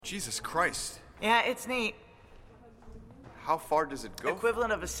Jesus Christ. Yeah, it's neat. How far does it go?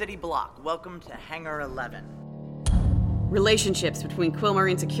 Equivalent of a city block. Welcome to Hangar 11. Relationships between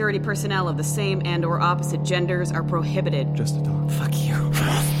Quillmarine security personnel of the same and or opposite genders are prohibited. Just a dog. Fuck you.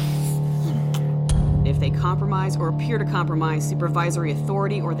 If they compromise or appear to compromise supervisory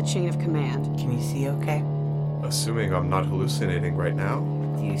authority or the chain of command. Can you see okay? Assuming I'm not hallucinating right now.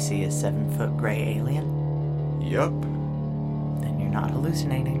 Do you see a 7-foot gray alien? Yup. Then you're not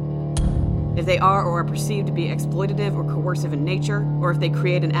hallucinating. If they are or are perceived to be exploitative or coercive in nature, or if they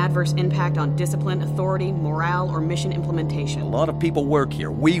create an adverse impact on discipline, authority, morale, or mission implementation. A lot of people work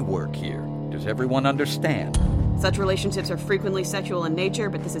here. We work here. Does everyone understand? Such relationships are frequently sexual in nature,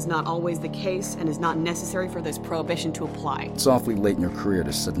 but this is not always the case and is not necessary for this prohibition to apply. It's awfully late in your career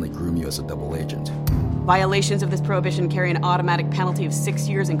to suddenly groom you as a double agent. Violations of this prohibition carry an automatic penalty of 6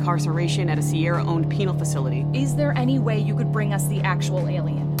 years incarceration at a Sierra-owned penal facility. Is there any way you could bring us the actual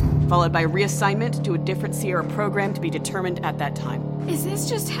alien? Followed by reassignment to a different Sierra program to be determined at that time. Is this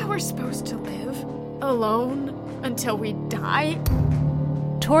just how we're supposed to live? Alone? Until we die?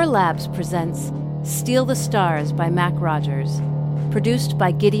 Tor Labs presents Steal the Stars by Mac Rogers. Produced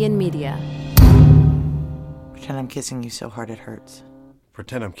by Gideon Media. Pretend I'm kissing you so hard it hurts.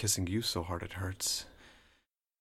 Pretend I'm kissing you so hard it hurts.